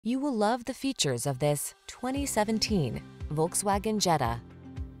You will love the features of this 2017 Volkswagen Jetta.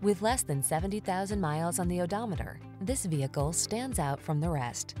 With less than 70,000 miles on the odometer, this vehicle stands out from the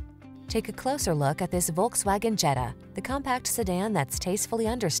rest. Take a closer look at this Volkswagen Jetta, the compact sedan that's tastefully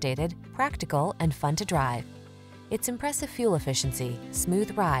understated, practical, and fun to drive. Its impressive fuel efficiency,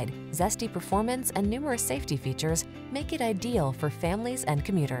 smooth ride, zesty performance, and numerous safety features make it ideal for families and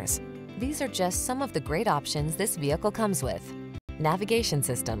commuters. These are just some of the great options this vehicle comes with: navigation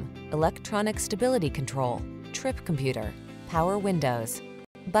system, electronic stability control, trip computer, power windows,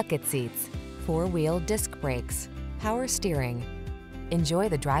 bucket seats, four-wheel disc brakes, power steering. Enjoy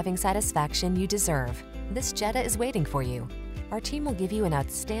the driving satisfaction you deserve. This Jetta is waiting for you. Our team will give you an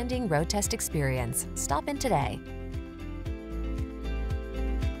outstanding road test experience. Stop in today.